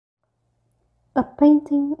A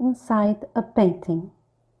painting inside a painting.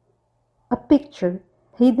 A picture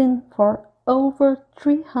hidden for over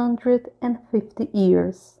 350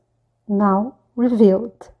 years, now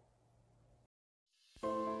revealed.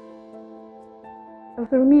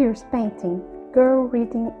 Vermeer's painting, Girl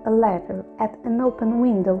Reading a Letter at an Open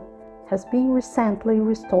Window, has been recently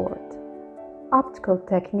restored. Optical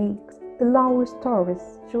techniques allow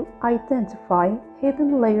restorers to identify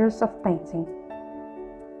hidden layers of painting.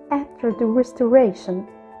 After the restoration,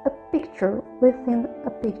 a picture within a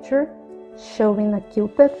picture showing a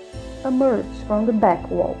Cupid emerged from the back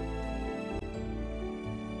wall.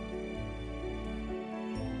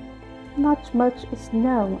 Not much is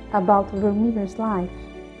known about Vermeer's life.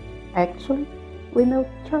 Actually, we know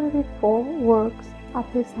 34 works of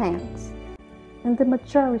his hands, and the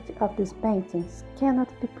majority of these paintings cannot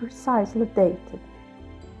be precisely dated.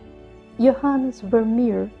 Johannes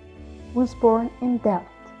Vermeer was born in Delft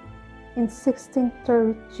in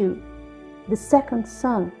 1632, the second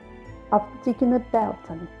son of Digne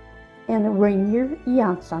Belton and Reinier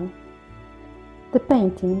Jansson. The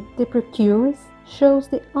painting, The Procuress, shows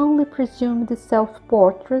the only presumed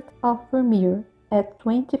self-portrait of Vermeer at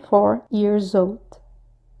 24 years old.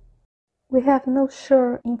 We have no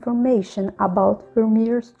sure information about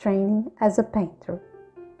Vermeer's training as a painter.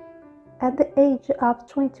 At the age of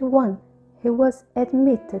 21, he was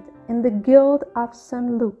admitted in the Guild of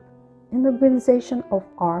St. Loup, an organization of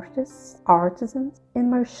artists, artisans,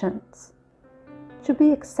 and merchants. To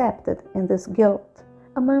be accepted in this guild,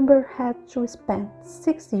 a member had to spend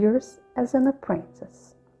 6 years as an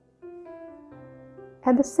apprentice.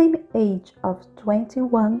 At the same age of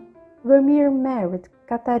 21, Vermeer married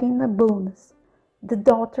Catharina Bulnes, the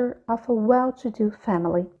daughter of a well-to-do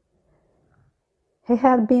family. He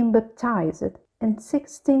had been baptized in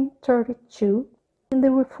 1632 in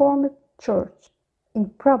the Reformed Church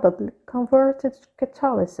and probably converted to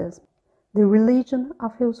Catholicism, the religion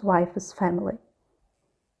of his wife's family.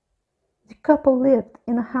 The couple lived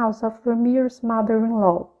in a house of Vermeer's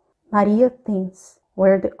mother-in-law, Maria Thins,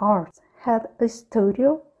 where the artist had a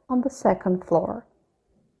studio on the second floor.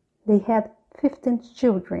 They had 15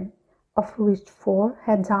 children, of which 4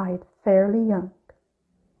 had died fairly young.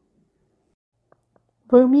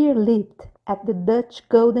 Vermeer lived at the Dutch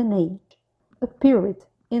Golden Age, a period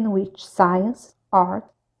in which science, art,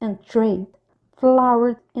 and trade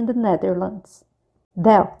flowered in the Netherlands.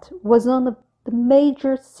 Delft was one of the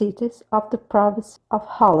major cities of the province of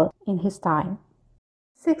Holland in his time.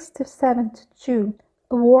 In 1672,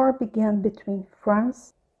 a war began between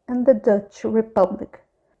France and the Dutch Republic.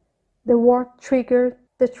 The war triggered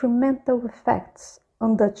detrimental effects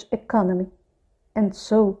on Dutch economy, and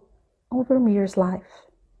so on Vermeer's life.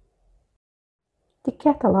 The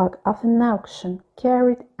catalogue of an auction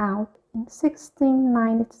carried out in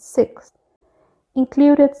 1696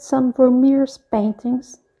 included some Vermeer's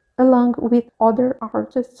paintings along with other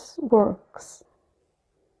artists' works.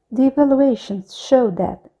 The evaluations show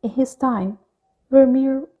that, in his time,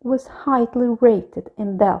 Vermeer was highly rated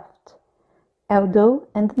in Delft, although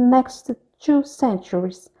in the next 2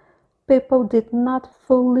 centuries people did not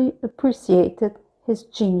fully appreciate his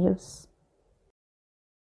genius.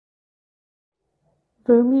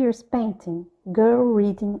 Vermeer's painting, Girl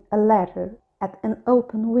Reading a Letter at an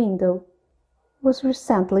Open Window, was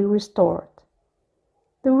recently restored.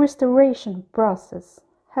 The restoration process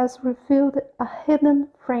has revealed a hidden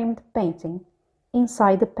framed painting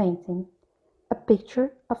inside the painting, a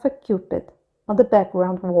picture of a Cupid on the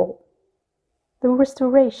background wall. The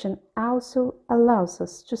restoration also allows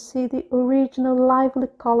us to see the original lively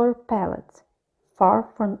color palette, far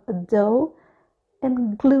from a dull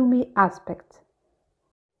and gloomy aspect.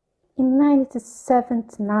 In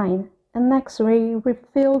 1979, an X-ray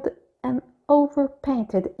revealed an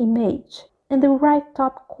overpainted image in the right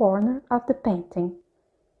top corner of the painting.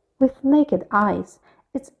 With naked eyes,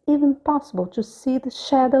 it's even possible to see the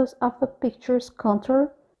shadows of a picture's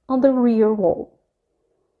contour on the rear wall.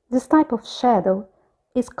 This type of shadow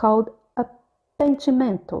is called a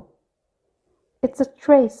pentimento. It's a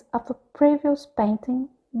trace of a previous painting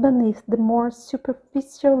beneath the more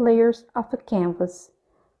superficial layers of a canvas,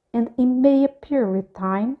 and it may appear with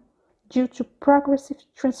time due to progressive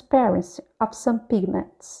transparency of some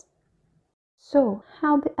pigments. So,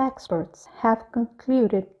 how the experts have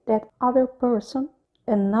concluded that other person,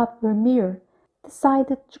 and not Vermeer,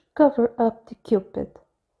 decided to cover up the Cupid.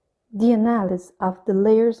 The analysis of the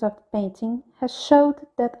layers of the painting has showed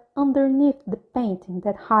that underneath the painting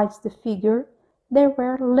that hides the figure, there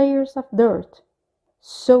were layers of dirt.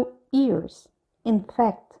 So years, in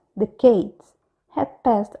fact decades, had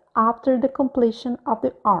passed after the completion of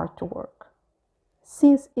the artwork.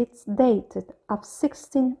 since it's dated of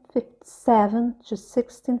 1657 to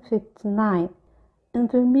 1659 and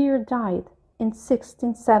Vermeer died in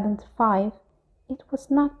 1675, it was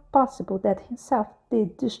not possible that himself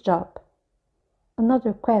did this job.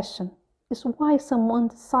 Another question is why someone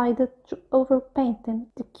decided to overpaint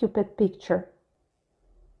the Cupid picture.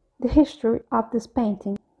 The history of this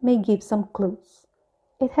painting may give some clues.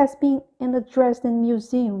 It has been in the Dresden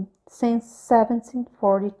Museum since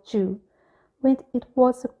 1742, when it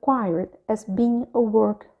was acquired as being a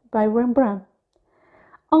work by Rembrandt.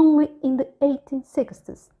 Only in the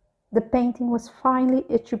 1860s, the painting was finally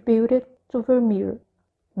attributed to Vermeer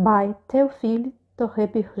by Théophile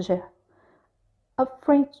Torre-Berger, a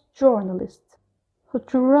French journalist who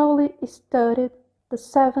thoroughly studied the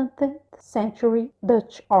 17th century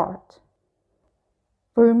Dutch art.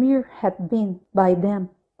 Vermeer had been by then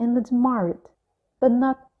an admired, but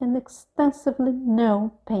not an extensively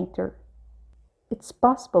known painter. It's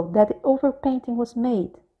possible that the overpainting was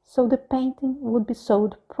made so the painting would be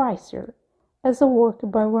sold pricier as a work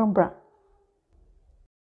by Rembrandt.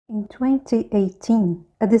 In 2018,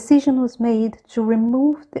 a decision was made to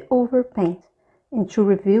remove the overpaint and to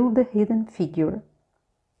reveal the hidden figure.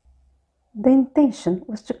 The intention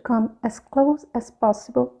was to come as close as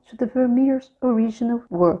possible to the Vermeer's original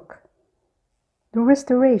work. The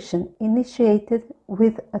restoration initiated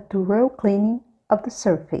with a thorough cleaning of the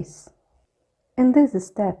surface. In this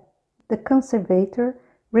step, the conservator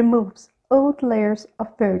removes old layers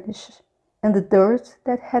of varnish and the dirt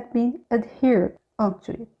that had been adhered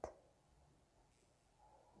onto it.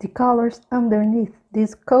 The colors underneath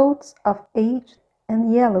these coats of aged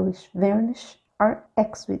and yellowish varnish are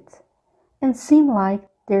exquisite and seem like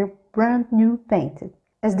they're brand new painted,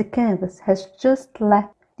 as the canvas has just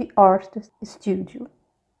left the artist's studio.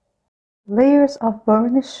 Layers of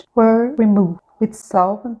varnish were removed with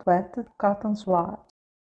solvent-wetted cotton swabs.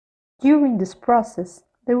 During this process,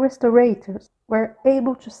 the restorators were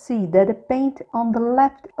able to see that the paint on the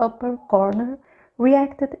left upper corner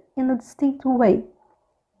reacted in a distinct way,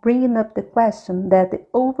 bringing up the question that the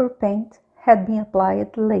overpaint had been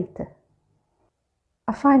applied later.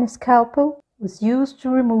 A fine scalpel was used to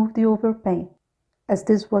remove the overpaint, as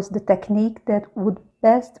this was the technique that would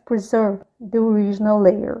best preserve the original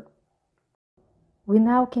layer. We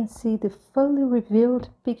now can see the fully revealed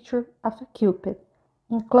picture of a Cupid,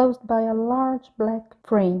 enclosed by a large black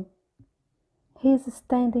frame. He is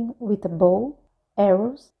standing with a bow,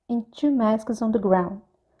 arrows, and two masks on the ground,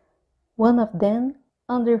 one of them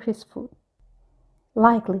under his foot.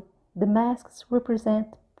 Likely, the masks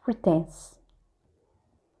represent pretense.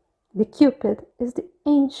 The Cupid is the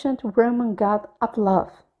ancient Roman god of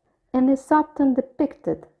love and is often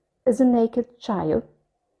depicted as a naked child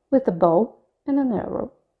with a bow and an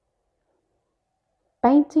arrow.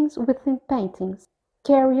 Paintings within paintings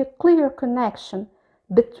carry a clear connection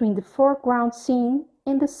between the foreground scene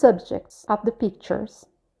and the subjects of the pictures.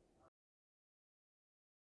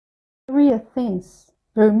 Maria Thins,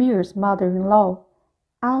 Vermeer's mother-in-law,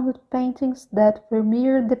 owned paintings that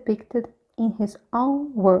Vermeer depicted in his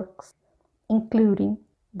own works, including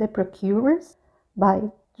The Procuress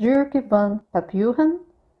by Jurgen van Papuren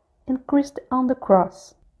and Christ on the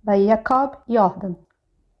Cross by Jacob Jordan.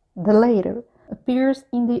 The latter appears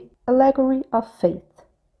in the Allegory of Faith.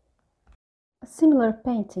 A similar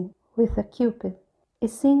painting with a Cupid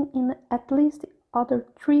is seen in at least the other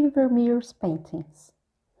three Vermeer's paintings.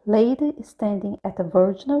 Lady standing at a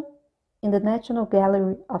virginal in the National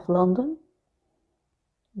Gallery of London,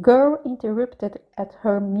 Girl interrupted at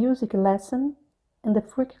her music lesson in the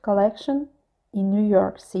Frick Collection in New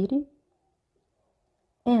York City,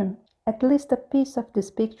 and at least a piece of this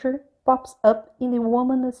picture pops up in The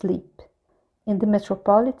Woman Asleep in the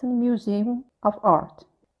Metropolitan Museum of Art.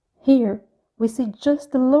 Here we see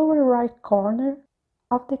just the lower right corner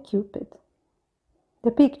of the Cupid.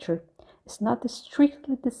 The picture is not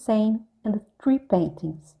strictly the same in the three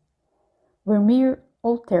paintings. Vermeer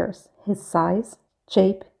alters his size,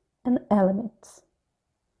 shape, and elements.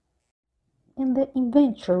 In the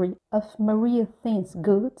inventory of Maria Thins'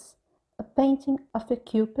 goods, a painting of a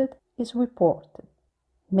Cupid is reported.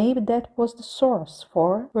 Maybe that was the source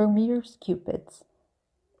for Vermeer's Cupids.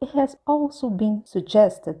 It has also been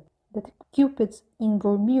suggested that the Cupids in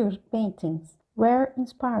Vermeer's paintings were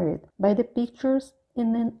inspired by the pictures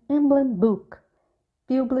in an emblem book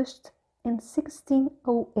published in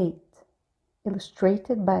 1608,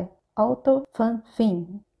 illustrated by Otto van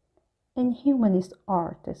Veen, an humanist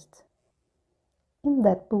artist. In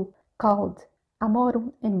that book, called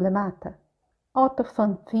Amorum Emblemata, Otto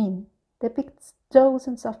van Veen depicts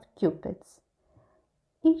dozens of Cupids.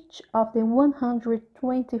 Each of the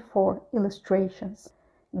 124 illustrations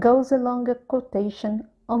goes along a quotation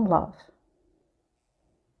on love.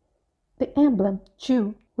 The emblem,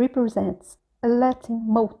 too, represents a Latin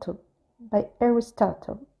motto by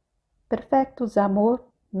Aristotle, Perfectus amor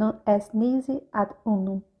non est nisi ad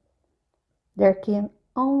unum. There can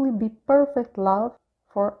only be perfect love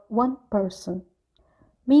for one person,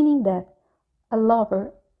 meaning that a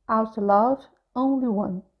lover ought to love only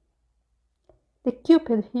one. The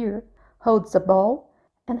Cupid here holds a ball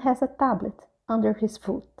and has a tablet under his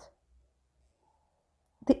foot.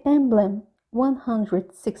 The emblem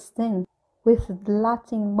 116, with the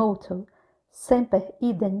Latin motto Semper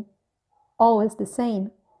Idem, always the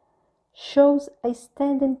same, shows a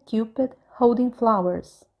standing Cupid holding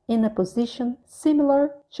flowers in a position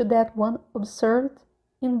similar to that one observed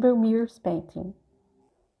in Vermeer's painting.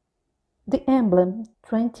 The emblem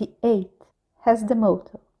 28 has the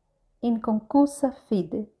motto In concursa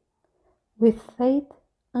fide, with faith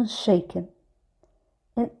unshaken,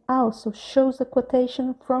 and also shows a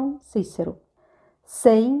quotation from Cicero,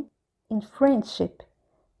 saying, in friendship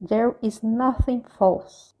there is nothing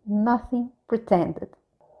false, nothing pretended.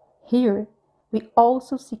 Here we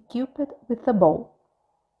also see Cupid with a bow,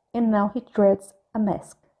 and now he dreads a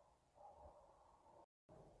mask.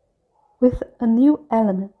 With a new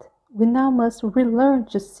element, we now must relearn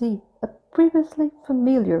to see a previously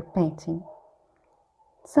familiar painting.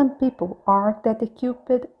 Some people argue that the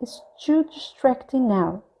Cupid is too distracting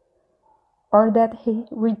now, or that he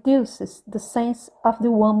reduces the sense of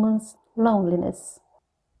the woman's loneliness.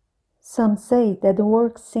 Some say that the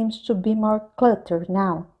work seems to be more cluttered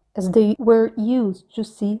now, as they were used to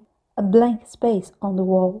see a blank space on the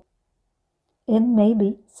wall. And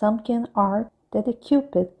maybe some can argue that the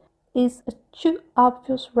Cupid is a too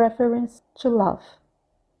obvious reference to love.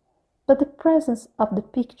 But the presence of the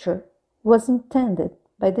picture was intended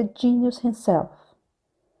by the genius himself.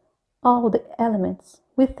 All the elements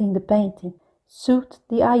within the painting suit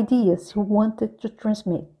the ideas he wanted to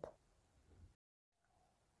transmit.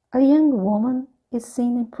 A young woman is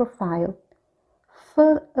seen in profile,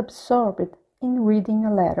 fully absorbed in reading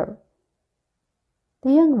a letter.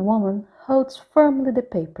 The young woman holds firmly the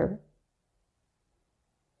paper.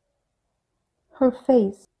 Her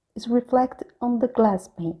face is reflected on the glass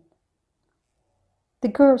pane. The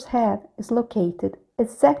girl's head is located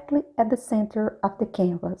exactly at the center of the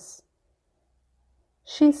canvas.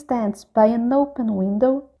 She stands by an open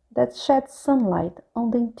window that sheds sunlight on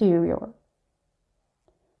the interior.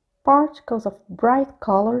 Particles of bright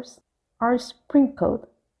colors are sprinkled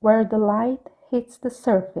where the light hits the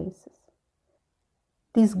surfaces.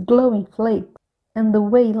 These glowing flakes and the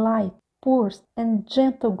way light pours and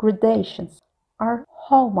gentle gradations are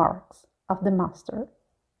hallmarks of the master.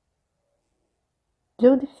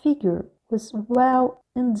 Though the figure was well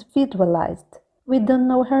individualized, we don't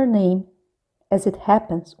know her name, as it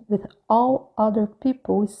happens with all other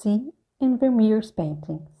people we see in Vermeer's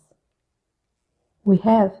paintings. We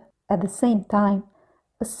have, at the same time,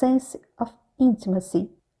 a sense of intimacy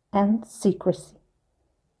and secrecy.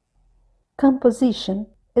 Composition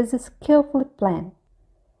is skillfully planned.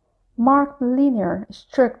 Marked linear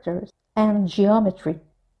structures and geometry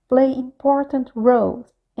play important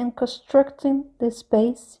roles in constructing the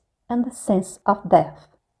space and the sense of depth.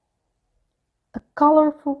 A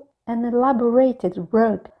colorful and elaborated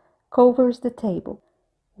rug covers the table,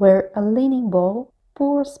 where a leaning bowl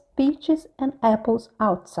pours peaches and apples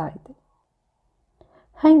outside.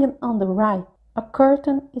 Hanging on the right, a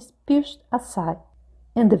curtain is pushed aside,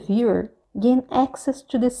 and the viewer gains access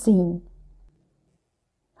to the scene.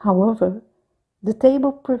 However, the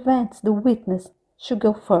table prevents the witness to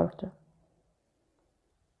go further.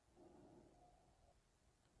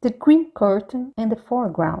 The green curtain in the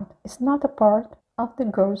foreground is not a part of the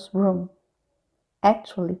girl's room.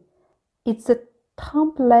 Actually, it's a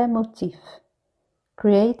trempe-l'œil motif,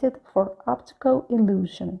 created for optical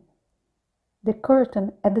illusion. The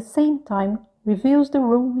curtain at the same time reveals the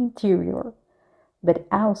room interior, but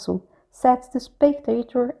also sets the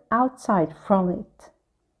spectator outside from it.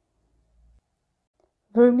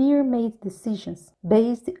 Vermeer made decisions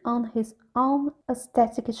based on his own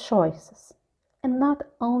aesthetic choices, and not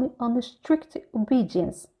only on the strict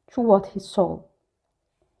obedience to what he saw.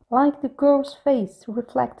 Like the girl's face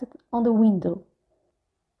reflected on the window,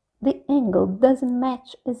 the angle doesn't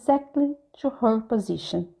match exactly to her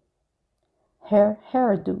position. Her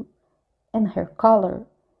hairdo and her color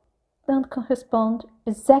don't correspond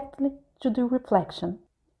exactly to the reflection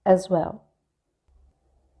as well.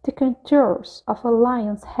 The contours of a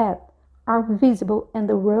lion's head are visible in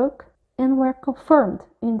the rug and were confirmed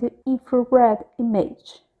in the infrared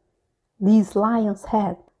image. These lions'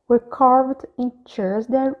 heads were carved in chairs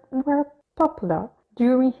that were popular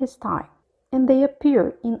during his time, and they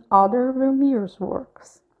appear in other Vermeer's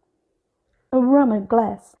works. A Roman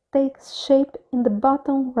glass takes shape in the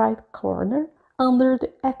bottom right corner under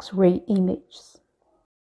the X-ray images.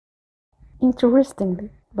 Interestingly,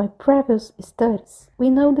 by previous studies, we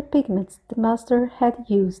know the pigments the master had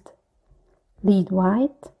used: lead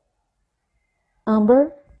white,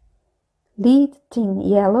 umber, lead tin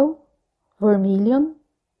yellow, vermilion,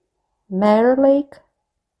 marlake,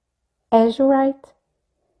 azurite,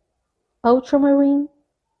 ultramarine,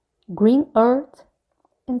 green earth,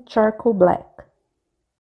 and charcoal black.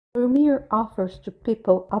 Vermeer offers to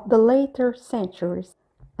people of the later centuries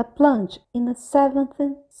a plunge in a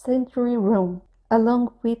 17th century Rome,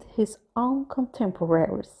 along with his own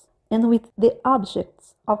contemporaries and with the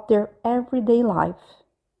objects of their everyday life.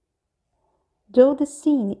 Though the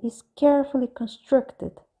scene is carefully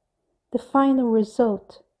constructed, the final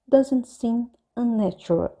result doesn't seem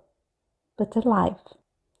unnatural, but alive.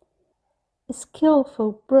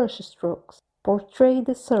 Skillful brushstrokes portray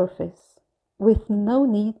the surface with no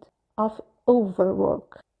need of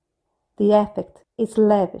overwork. The effect is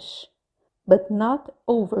lavish, but not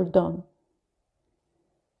overdone.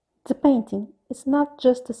 The painting is not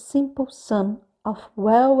just a simple sum of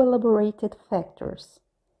well-elaborated factors.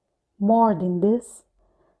 More than this,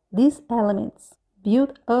 these elements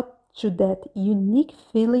build up to that unique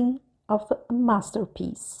feeling of a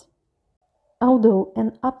masterpiece. Although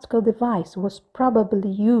an optical device was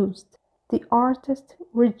probably used, the artist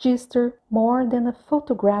registered more than a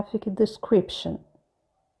photographic description.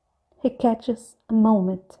 He catches a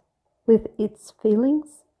moment with its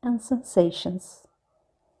feelings and sensations.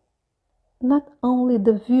 Not only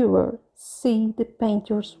the viewer sees the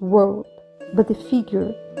painter's world, but the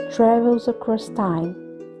figure travels across time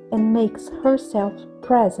and makes herself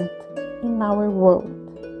present in our world.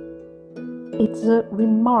 It's a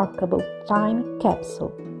remarkable time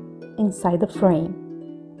capsule inside the frame.